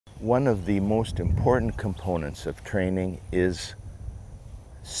one of the most important components of training is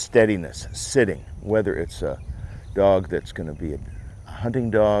steadiness, sitting, whether it's a dog that's going to be a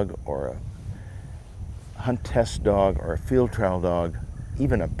hunting dog or a hunt test dog or a field trial dog,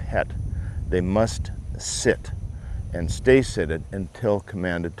 even a pet. They must sit and stay seated until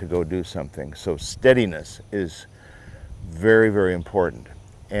commanded to go do something. So steadiness is very, very important.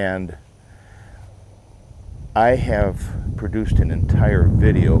 And I have produced an entire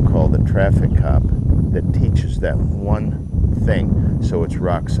video called The Traffic Cop that teaches that one thing, so it's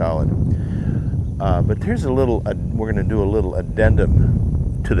rock solid. But there's a little, we're going to do a little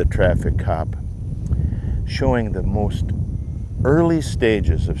addendum to The Traffic Cop, showing the most early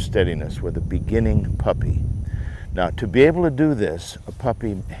stages of steadiness with a beginning puppy. Now, to be able to do this, a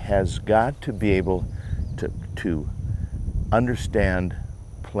puppy has got to be able to understand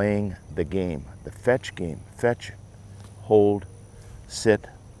playing the game, the fetch game. Fetch, hold, sit,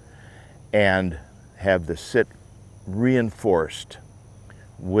 and have the sit reinforced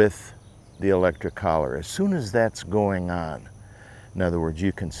with the electric collar. As soon as that's going on, in other words,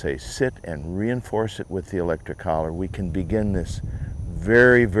 you can say sit and reinforce it with the electric collar, we can begin this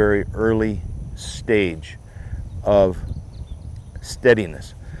very, very early stage of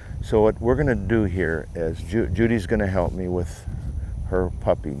steadiness. So what we're going to do here is Judy's going to help me with her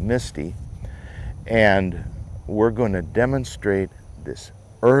puppy Misty, and we're going to demonstrate this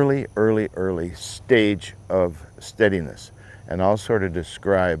early stage of steadiness, and I'll sort of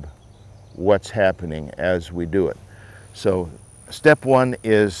describe what's happening as we do it. So step one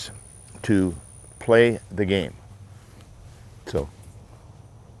is to play the game. So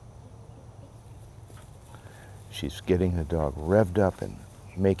she's getting the dog revved up and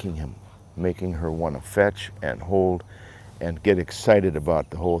making her want to fetch and hold and get excited about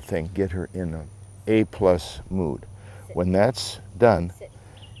the whole thing, get her in an A+ mood. When that's done,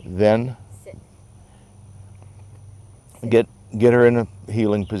 then get her in a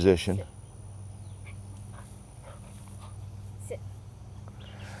heeling position.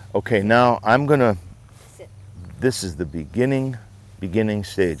 Okay, now I'm gonna, this is the beginning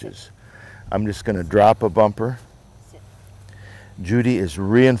stages. I'm just gonna drop a bumper. Judy is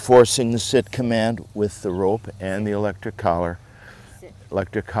reinforcing the sit command with the rope and the electric collar.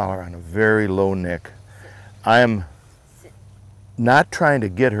 Electric collar on a very low nick. I'm not trying to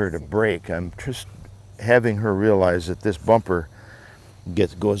get her to break. I'm just having her realize that this bumper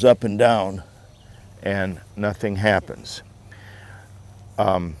goes up and down and nothing happens.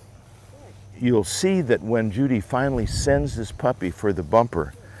 You'll see that when Judy finally sends this puppy for the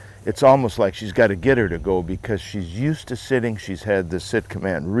bumper, it's almost like she's got to get her to go because she's used to sitting. She's had the sit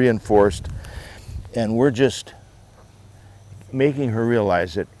command reinforced, and we're just making her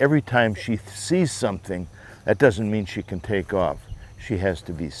realize that every time she sees something, that doesn't mean she can take off. She has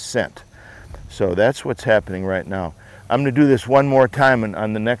to be sent. So that's what's happening right now. I'm going to do this one more time, and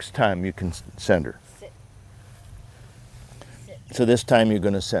on the next time you can send her. Sit. Sit. So this time you're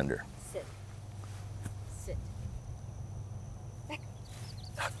going to send her. Sit. Sit.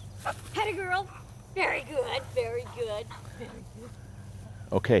 Atta girl. Very good. Very good. Very good.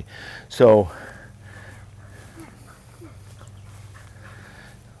 Okay, so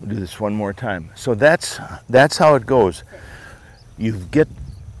we'll do this one more time. So that's how it goes.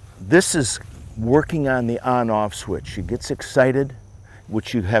 This is working on the on-off switch. She gets excited,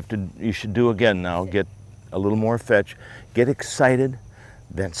 which you should do again now. Get a little more fetch. Get excited,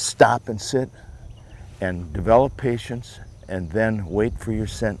 then stop and sit, and develop patience, and then wait for your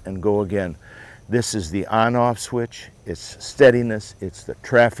scent and go again. This is the on-off switch. It's steadiness. It's the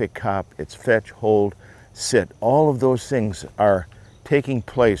traffic cop. It's fetch, hold, sit. All of those things are taking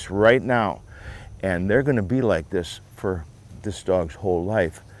place right now, and they're going to be like this for this dog's whole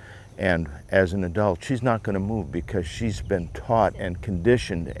life. And as an adult, she's not going to move because she's been taught and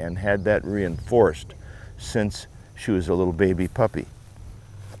conditioned and had that reinforced since she was a little baby puppy.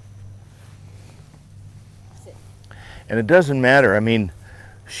 And it doesn't matter. I mean,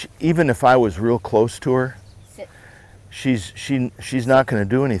 even if I was real close to her, she's not going to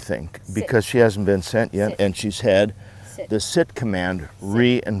do anything because she hasn't been sent yet, and she's had the sit command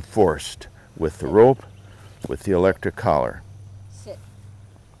reinforced with the rope, with the electric collar.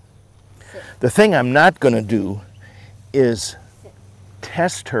 The thing I'm not going to do is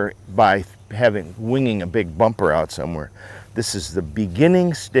test her by winging a big bumper out somewhere. This is the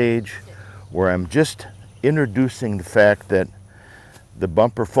beginning stage where I'm just introducing the fact that the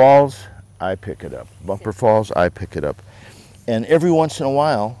bumper falls, I pick it up. Bumper falls, I pick it up. And every once in a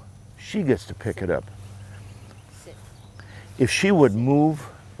while, she gets to pick it up. If she would move,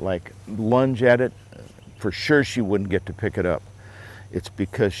 like lunge at it, for sure she wouldn't get to pick it up. It's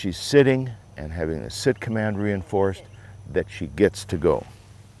because she's sitting and having the sit command reinforced that she gets to go.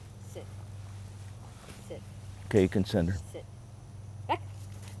 Sit. Sit. Okay, you can send her. Sit. Back.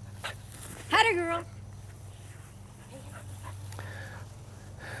 Hatter girl.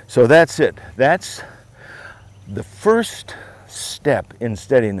 So that's it. That's the first step in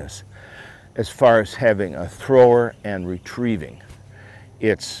steadiness as far as having a thrower and retrieving.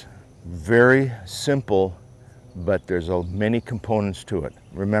 It's very simple, but there's many components to it.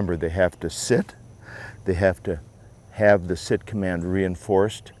 Remember, they have to sit, they have to have the sit command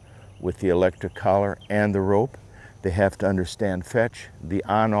reinforced with the electric collar and the rope. They have to understand fetch, the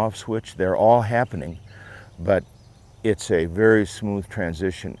on-off switch. They're all happening, but it's a very smooth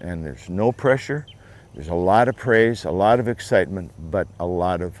transition, and there's no pressure. There's a lot of praise, a lot of excitement, but a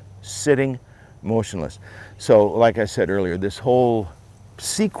lot of sitting motionless. So like I said earlier, this whole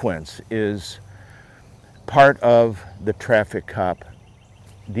sequence is part of the Traffic Cop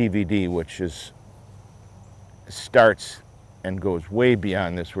DVD, which starts and goes way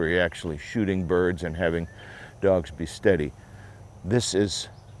beyond this, where you're actually shooting birds and having dogs be steady. This is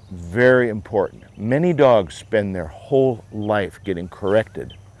very important. Many dogs spend their whole life getting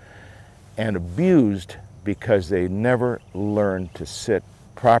corrected and abused because they never learn to sit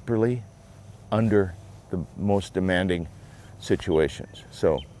properly under the most demanding situations.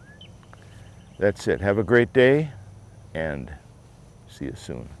 So that's it. Have a great day and see you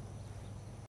soon.